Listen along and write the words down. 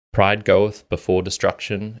Pride goeth before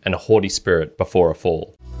destruction, and a haughty spirit before a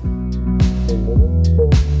fall.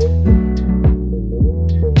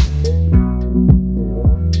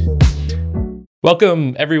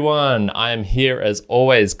 Welcome, everyone. I am here as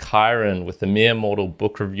always, Kyron, with the Mere Mortal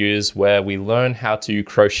Book Reviews, where we learn how to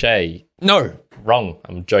crochet. No, wrong.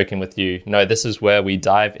 I'm joking with you. No, this is where we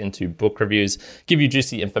dive into book reviews, give you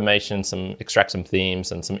juicy information, extract some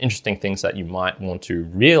themes, and some interesting things that you might want to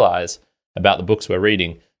realize about the books we're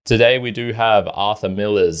reading. Today, we do have Arthur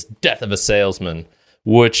Miller's Death of a Salesman,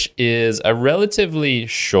 which is a relatively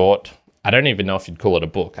short, I don't even know if you'd call it a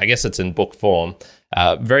book. I guess it's in book form.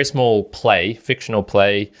 Very small play, fictional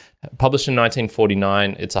play, published in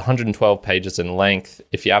 1949. It's 112 pages in length.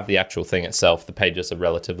 If you have the actual thing itself, the pages are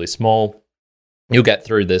relatively small. You'll get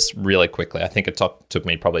through this really quickly. I think it took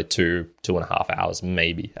me probably two and a half hours,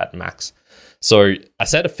 maybe at max. So I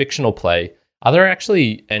said a fictional play. Are there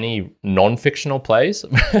actually any non-fictional plays?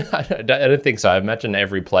 I don't think so. I imagine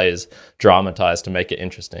every play is dramatized to make it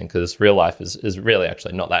interesting, because real life is really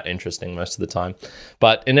actually not that interesting most of the time.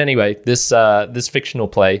 But in any way, this fictional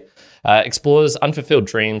play explores unfulfilled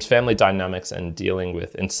dreams, family dynamics, and dealing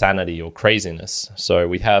with insanity or craziness. So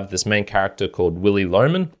we have this main character called Willie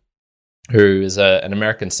Loman, who is an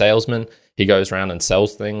American salesman. He goes around and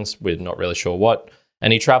sells things. We're not really sure what.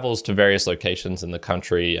 And he travels to various locations in the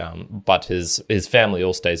country, but his family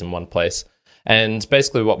all stays in one place. And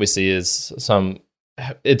basically what we see is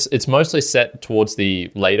it's mostly set towards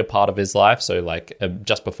the later part of his life, so like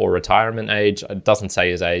just before retirement age. It doesn't say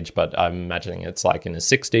his age, but I'm imagining it's like in his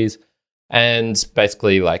 60s. And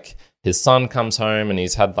basically like his son comes home and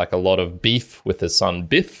he's had like a lot of beef with his son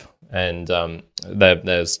Biff. And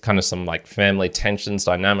there's kind of some like family tensions,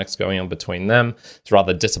 dynamics going on between them. He's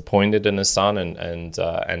rather disappointed in his son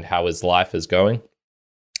and how his life is going,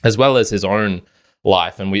 as well as his own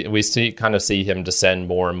life. And we see him descend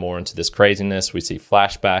more and more into this craziness. We see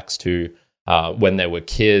flashbacks to when they were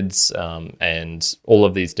kids, and all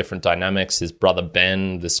of these different dynamics. His brother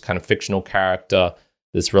Ben, this kind of fictional character,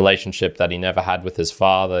 this relationship that he never had with his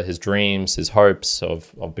father, his dreams, his hopes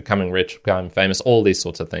of becoming rich, becoming famous, all these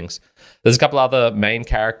sorts of things. There's a couple other main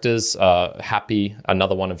characters, Happy,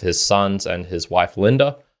 another one of his sons, and his wife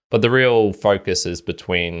Linda. But the real focus is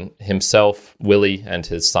between himself, Willie, and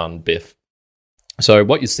his son Biff. So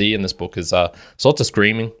what you see in this book is lots of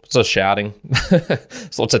screaming, lots of shouting,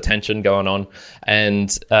 lots of tension going on.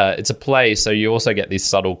 And it's a play, so you also get these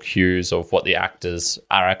subtle cues of what the actors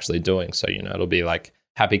are actually doing. So, it'll be like,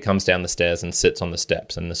 Happy comes down the stairs and sits on the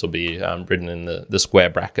steps, and this will be written in the square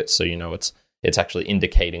brackets, so it's actually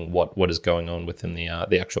indicating what is going on within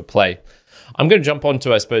the actual play. I'm going to jump on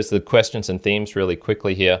to, I suppose, the questions and themes really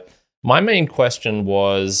quickly here. My main question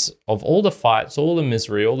was, of all the fights, all the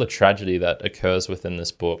misery, all the tragedy that occurs within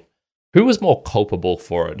this book, who was more culpable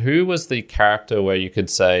for it? Who was the character where you could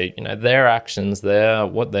say, their actions,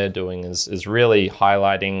 what they're doing is really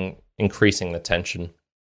highlighting, increasing the tension?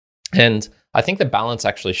 And I think the balance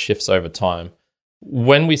actually shifts over time.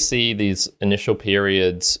 When we see these initial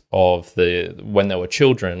periods of when they were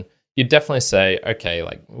children, you'd definitely say, okay,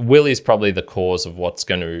 like Willie's probably the cause of what's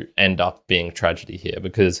going to end up being tragedy here,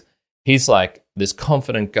 because he's like this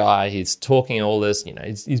confident guy. He's talking all this,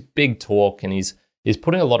 he's big talk, and he's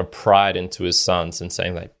putting a lot of pride into his sons and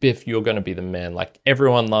saying like, Biff, you're going to be the man. Like,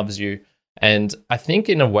 everyone loves you. And I think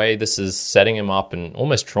in a way this is setting him up and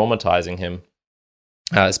almost traumatizing him,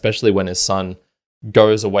 especially when his son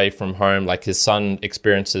goes away from home. Like, his son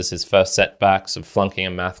experiences his first setbacks of flunking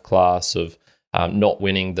a math class, of not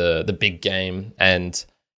winning the big game. And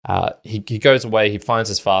he goes away, he finds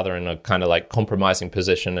his father in a kind of like compromising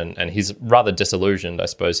position, and he's rather disillusioned. I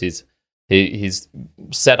suppose he's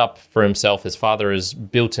set up for himself. His father has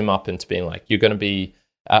built him up into being like, you're going to be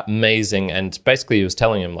amazing. And basically he was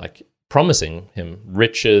telling him, like, promising him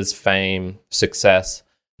riches, fame, success,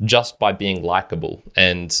 just by being likable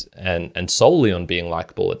and solely on being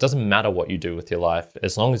likable. It doesn't matter what you do with your life.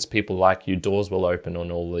 As long as people like you, doors will open on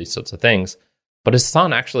all these sorts of things. But his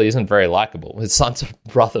son actually isn't very likable. His son's a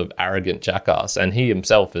rather arrogant jackass, and he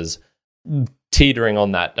himself is teetering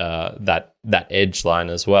on that edge line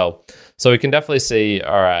as well. So we can definitely see,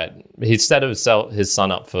 all right, he's set his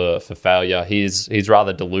son up for failure. He's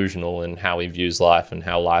rather delusional in how he views life and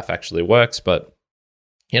how life actually works. But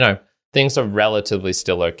things are relatively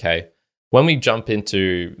still okay. When we jump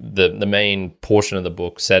into the main portion of the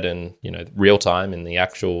book set in real time, in the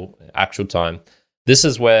actual time, this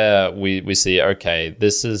is where we see, okay,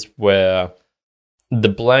 this is where the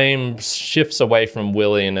blame shifts away from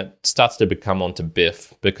Willie and it starts to become onto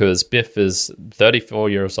Biff, because Biff is 34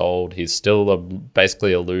 years old. He's still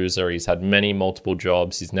basically a loser. He's had multiple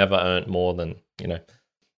jobs. He's never earned more than,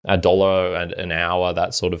 $1 an hour,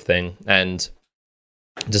 that sort of thing. And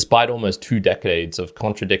despite almost 2 decades of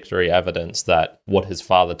contradictory evidence that what his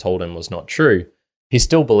father told him was not true, he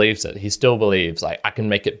still believes it. He still believes, like, I can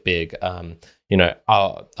make it big.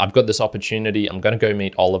 I've got this opportunity. I'm going to go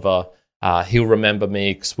meet Oliver. He'll remember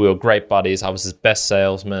me because we were great buddies. I was his best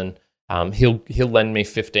salesman. He'll lend me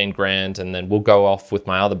 15 grand, and then we'll go off with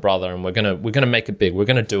my other brother, and we're gonna make it big. We're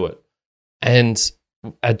gonna do it. And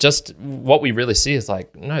just what we really see is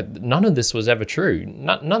like, no, none of this was ever true.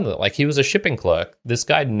 None of it. Like, he was a shipping clerk. This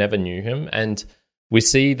guy never knew him, and we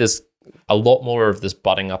see this a lot more of this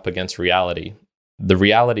butting up against reality. The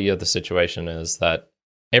reality of the situation is that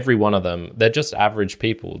every one of them, they're just average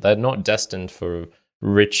people. They're not destined for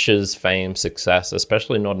riches, fame, success,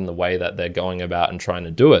 especially not in the way that they're going about and trying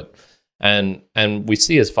to do it. And we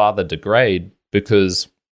see his father degrade because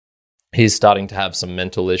he's starting to have some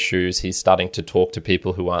mental issues. He's starting to talk to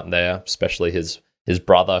people who aren't there, especially his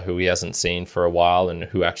brother, who he hasn't seen for a while and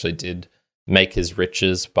who actually did make his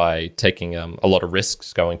riches by taking a lot of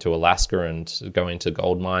risks, going to Alaska and going to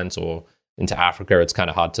gold mines or into Africa. It's kind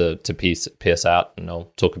of hard to pierce out, and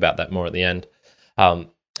I'll talk about that more at the end.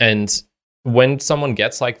 And when someone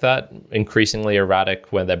gets like that, increasingly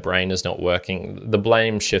erratic, where their brain is not working, the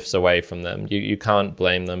blame shifts away from them. You can't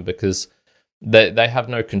blame them because they have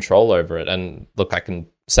no control over it. And look, I can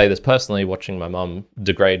say this personally, watching my mum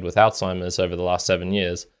degrade with Alzheimer's over the last 7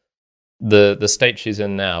 years, the state she's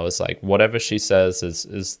in now is like, whatever she says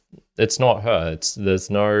is it's not her. There's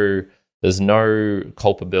no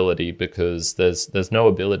culpability because there's no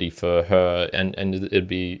ability for her, and it'd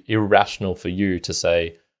be irrational for you to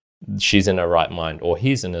say she's in her right mind or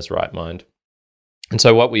he's in his right mind. And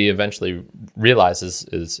so what we eventually realize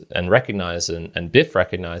is and recognize and Biff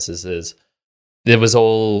recognizes is it was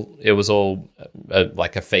all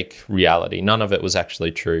like a fake reality. None of it was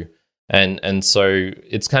actually true. And so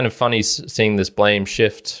it's kind of funny seeing this blame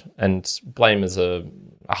shift, and blame is a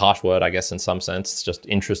harsh word, I guess, in some sense. It's just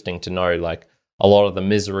interesting to know, like, a lot of the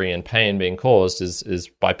misery and pain being caused is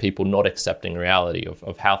by people not accepting reality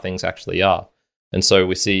of how things actually are. And so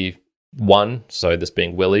we see this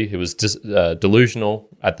being Willie, who was delusional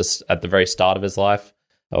at the very start of his life,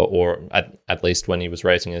 or at least when he was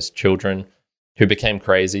raising his children, who became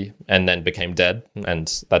crazy and then became dead.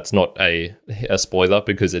 And that's not a spoiler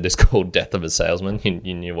because it is called Death of a Salesman.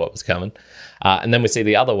 You knew what was coming. And then we see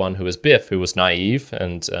the other one, who was Biff, who was naive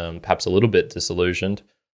and perhaps a little bit disillusioned,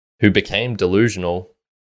 who became delusional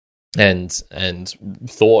and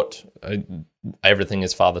thought everything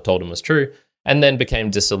his father told him was true, and then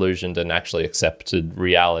became disillusioned and actually accepted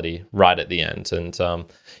reality right at the end. And,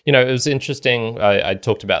 it was interesting. I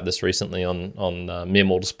talked about this recently on Mere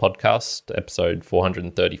Mortals podcast, episode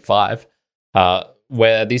 435,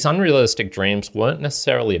 where these unrealistic dreams weren't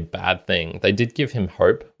necessarily a bad thing. They did give him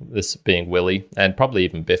hope, this being Willie, and probably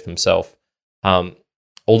even Biff himself.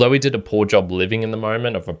 Although he did a poor job living in the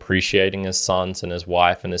moment of appreciating his sons and his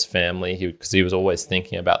wife and his family, because he was always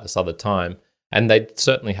thinking about this other time. And they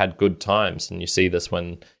certainly had good times. And you see this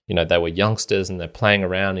when, they were youngsters and they're playing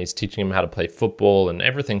around. He's teaching them how to play football and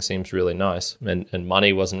everything seems really nice. And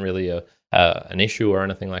money wasn't really an issue or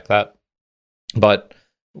anything like that. But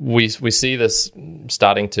we see this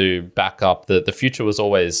starting to back up. The future was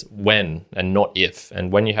always when and not if. And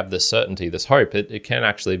when you have this certainty, this hope, it can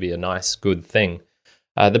actually be a nice, good thing.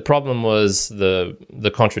 The problem was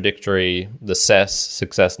the contradictory, the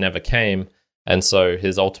success never came. And so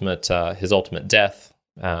his ultimate death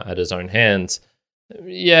at his own hands,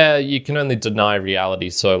 you can only deny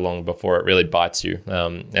reality so long before it really bites you.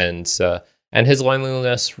 And his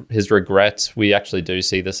loneliness, his regret, we actually do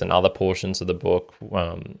see this in other portions of the book.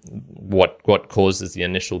 What causes the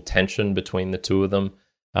initial tension between the two of them?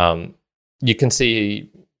 You can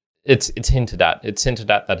see it's hinted at. It's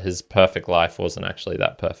hinted at that his perfect life wasn't actually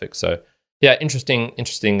that perfect. So yeah, interesting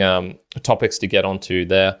topics to get onto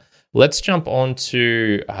there. Let's jump on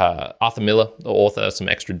to Arthur Miller, the author, some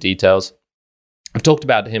extra details. I've talked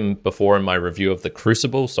about him before in my review of The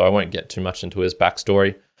Crucible, so I won't get too much into his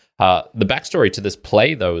backstory. The backstory to this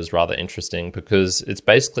play, though, is rather interesting because it's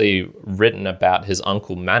basically written about his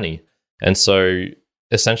uncle Manny. And so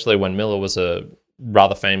essentially when Miller was a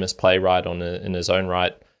rather famous playwright in his own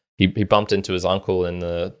right, he bumped into his uncle in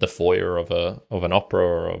the foyer of an opera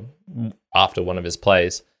or after one of his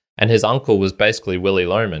plays. And his uncle was basically Willie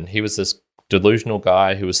Loman. He was this delusional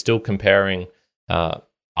guy who was still comparing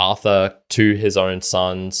Arthur to his own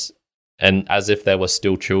sons, and as if they were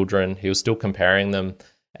still children. He was still comparing them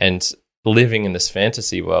and living in this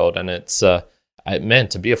fantasy world. And it's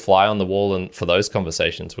to be a fly on the wall and for those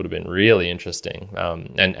conversations would have been really interesting.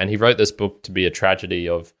 And he wrote this book to be a tragedy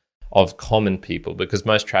of of common people, because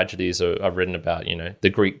most tragedies are written about, the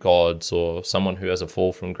Greek gods or someone who has a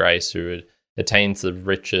fall from grace, who attains the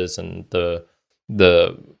riches and the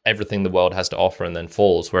everything the world has to offer and then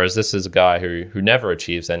falls. Whereas this is a guy who never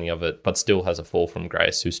achieves any of it, but still has a fall from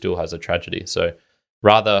grace, who still has a tragedy. So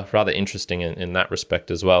rather interesting in that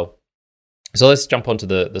respect as well. So let's jump onto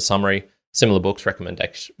the summary. Similar books,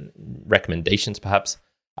 recommendations perhaps.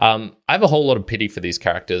 I have a whole lot of pity for these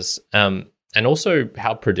characters, and also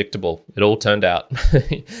how predictable it all turned out.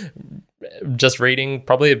 Just reading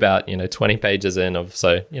probably about 20 pages in of,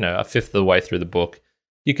 so a fifth of the way through the book,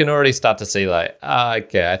 you can already start to see like,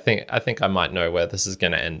 okay, I think I might know where this is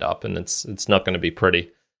going to end up, and it's not going to be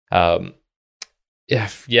pretty. I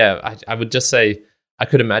would just say I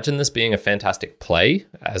could imagine this being a fantastic play,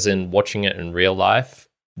 as in watching it in real life.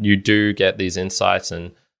 You do get these insights,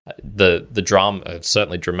 and the drama is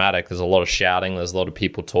certainly dramatic. There's a lot of shouting. There's a lot of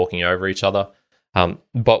people talking over each other.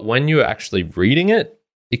 But when you're actually reading it,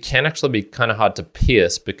 it can actually be kind of hard to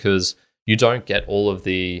pierce, because you don't get all of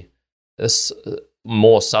the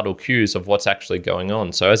more subtle cues of what's actually going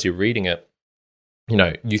on. So as you're reading it,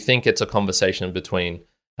 you think it's a conversation between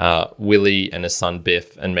Willie and his son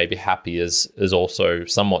Biff, and maybe Happy is also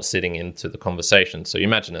somewhat sitting into the conversation. So you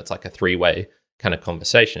imagine it's like a three-way kind of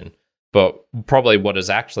conversation. But probably what is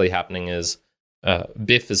actually happening is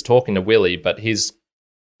Biff is talking to Willie, but he's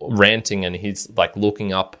ranting and he's like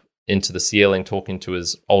looking up into the ceiling, talking to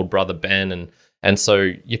his old brother Ben, and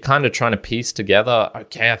so you're kind of trying to piece together,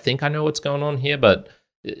 okay, I think I know what's going on here, but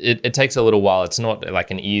it takes a little while. It's not like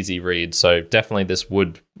an easy read. So definitely this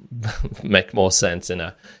would make more sense in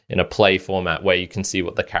a play format, where you can see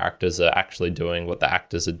what the characters are actually doing, what the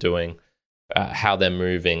actors are doing, how they're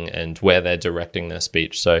moving, and where they're directing their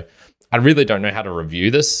speech. So I really don't know how to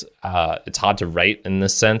review this. It's hard to rate in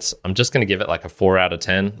this sense. I'm just going to give it like a 4 out of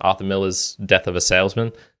 10. Arthur Miller's Death of a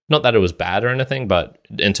Salesman. Not that it was bad or anything, but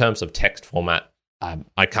in terms of text format,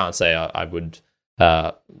 I can't say I would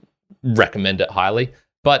recommend it highly.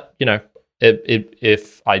 But,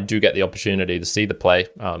 if I do get the opportunity to see the play,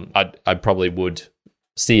 I probably would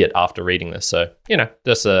see it after reading this. So,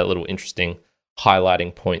 just a little interesting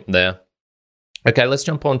highlighting point there. Okay, let's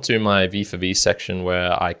jump on to my V for V section,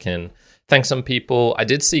 where I can thank some people. I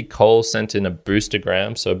did see Cole sent in a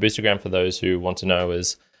boostergram. So a boostergram, for those who want to know,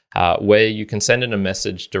 is where you can send in a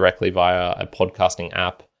message directly via a podcasting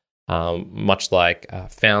app, much like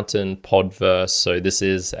Fountain, Podverse. So this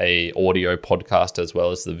is a audio podcast as well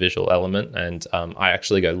as the visual element. And I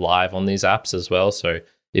actually go live on these apps as well. So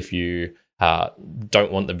if you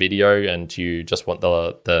don't want the video and you just want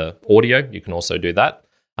the audio, you can also do that.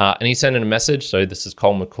 And he sent in a message. So this is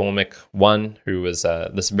Cole McCormick 1, who was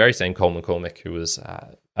this very same Cole McCormick who was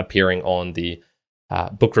appearing on the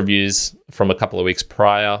book reviews from a couple of weeks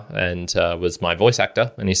prior, and was my voice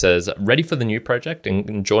actor. And he says, ready for the new project and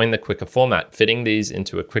enjoying the quicker format. Fitting these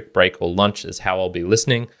into a quick break or lunch is how I'll be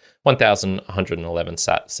listening. 1,111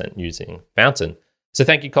 sat sent using Fountain. So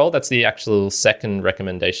thank you, Cole. That's the actual second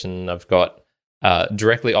recommendation I've got.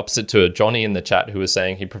 Directly opposite to Johnny in the chat, who was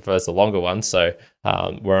saying he prefers the longer one. So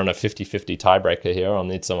we're on a 50-50 tiebreaker here. I'll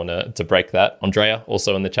need someone to break that. Andrea,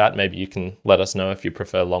 also in the chat, maybe you can let us know if you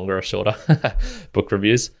prefer longer or shorter book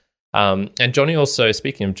reviews. And Johnny also,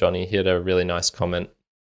 speaking of Johnny, he had a really nice comment.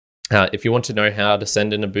 If you want to know how to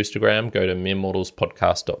send in a boostergram, go to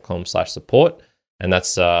meremortalspodcast.com/support. And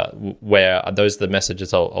that's where those are the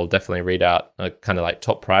messages I'll definitely read out, kind of like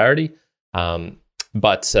top priority.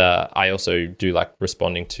 But I also do like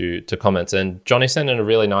responding to comments. And Johnny sent in a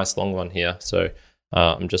really nice long one here. So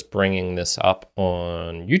I'm just bringing this up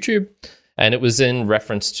on YouTube. And it was in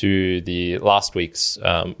reference to the last week's,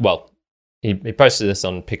 he posted this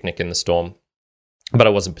on Picnic in the Storm, but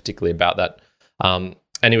it wasn't particularly about that.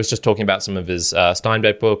 And he was just talking about some of his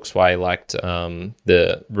Steinbeck books, why he liked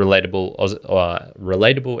the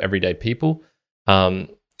relatable everyday people.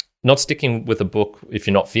 Not sticking with a book if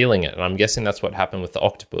you're not feeling it. And I'm guessing that's what happened with The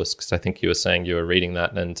Octopus, because I think you were saying you were reading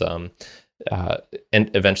that and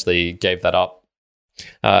eventually gave that up.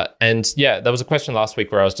 And yeah, there was a question last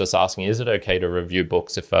week where I was just asking, is it okay to review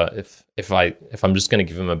books if I'm just going to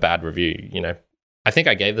give them a bad review? I think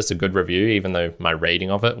I gave this a good review, even though my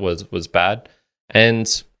rating of it was bad.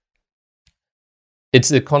 And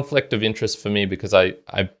it's a conflict of interest for me, because I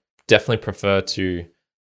definitely prefer to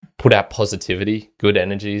put out positivity, good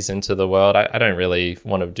energies into the world. I don't really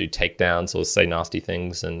want to do takedowns or say nasty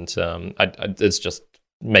things, and it's just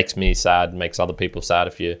makes me sad, makes other people sad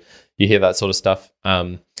if you hear that sort of stuff.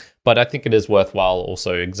 But I think it is worthwhile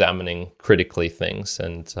also examining critically things,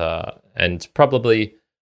 and probably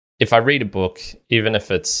if I read a book, even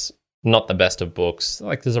if it's not the best of books.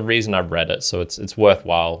 Like, there's a reason I've read it, so it's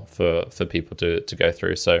worthwhile for people to go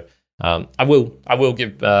through. So I will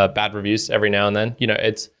give bad reviews every now and then.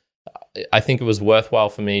 I think it was worthwhile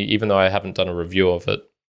for me, even though I haven't done a review of it.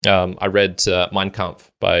 I read Mein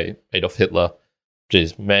Kampf by Adolf Hitler,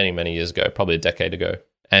 many, many years ago, probably a decade ago.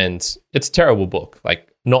 And it's a terrible book. Like,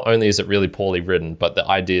 not only is it really poorly written, but the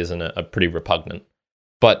ideas in it are pretty repugnant.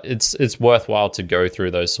 But it's worthwhile to go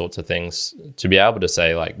through those sorts of things to be able to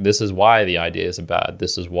say, like, this is why the ideas are bad.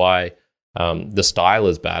 This is why the style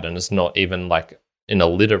is bad. And it's not even like in a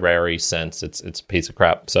literary sense, it's a piece of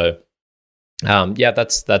crap. So,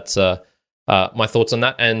 that's my thoughts on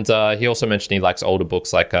that. And he also mentioned he likes older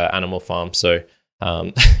books like Animal Farm. So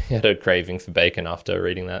he had a craving for bacon after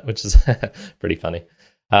reading that, which is pretty funny.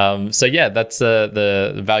 That's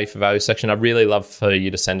the value for value section. I'd really love for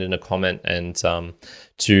you to send in a comment and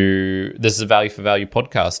this is a value for value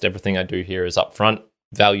podcast. Everything I do here is upfront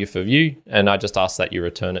value for you, and I just ask that you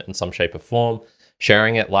return it in some shape or form.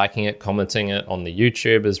 Sharing it, liking it, commenting it on the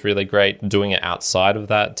YouTube is really great. Doing it outside of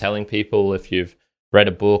that, telling people if you've read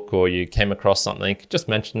a book or you came across something, just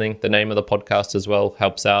mentioning the name of the podcast as well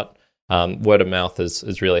helps out. Word of mouth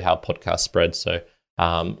is really how podcasts spread. So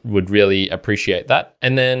would really appreciate that.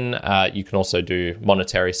 And then you can also do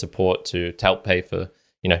monetary support to help pay for,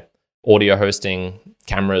 audio hosting,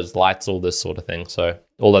 cameras, lights, all this sort of thing. So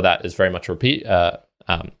all of that is very much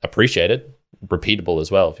appreciated, repeatable as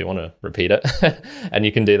well if you want to repeat it. And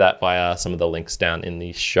you can do that via some of the links down in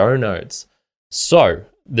the show notes. So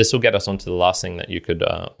this will get us onto the last thing that you could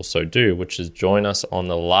also do, which is join us on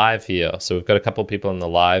the live here. So we've got a couple of people in the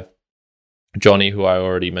live. Johnny, who I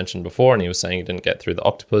already mentioned before, and he was saying he didn't get through the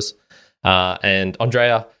octopus. And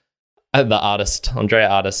Andrea, the artist,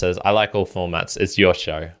 says, I like all formats. It's your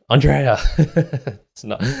show. Andrea, it's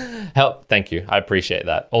not help. Thank you. I appreciate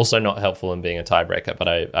that. Also not helpful in being a tiebreaker,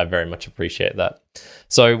 but I very much appreciate that.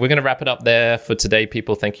 So we're going to wrap it up there for today,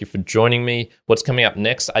 people. Thank you for joining me. What's coming up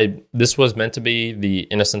next? This was meant to be The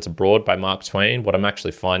Innocents Abroad by Mark Twain. What I'm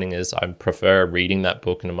actually finding is I prefer reading that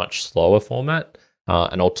book in a much slower format.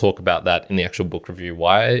 And I'll talk about that in the actual book review,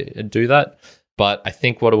 why I do that. But I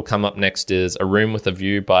think what will come up next is A Room with a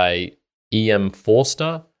View by E.M.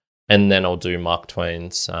 Forster. And then I'll do Mark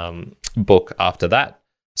Twain's book after that.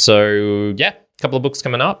 So, a couple of books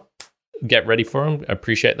coming up. Get ready for them. I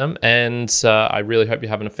appreciate them. And I really hope you're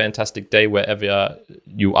having a fantastic day wherever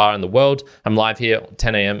you are in the world. I'm live here at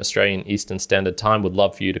 10 a.m. Australian Eastern Standard Time. Would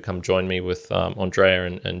love for you to come join me with Andrea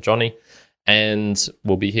and Johnny. And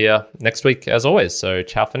we'll be here next week as always. So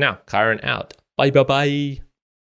ciao for now. Kyron out. Bye.